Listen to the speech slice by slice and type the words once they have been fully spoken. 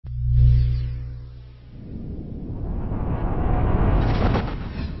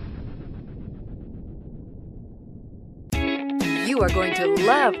are going to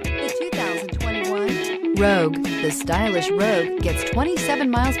love the 2021 Rogue. The stylish Rogue gets 27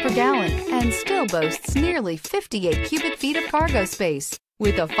 miles per gallon and still boasts nearly 58 cubic feet of cargo space.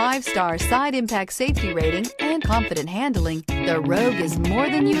 With a 5-star side impact safety rating and confident handling, the Rogue is more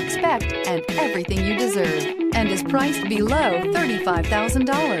than you expect and everything you deserve, and is priced below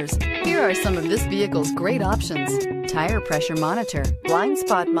 $35,000. Here are some of this vehicle's great options: tire pressure monitor, blind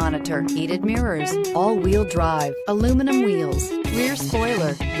spot monitor, heated mirrors, all-wheel drive, aluminum wheels, rear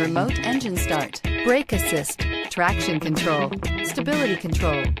spoiler, remote engine start, brake assist, traction control, stability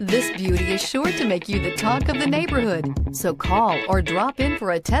control. This beauty is sure to make you the talk of the neighborhood. So call or drop in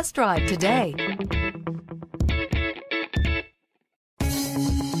for a test drive today.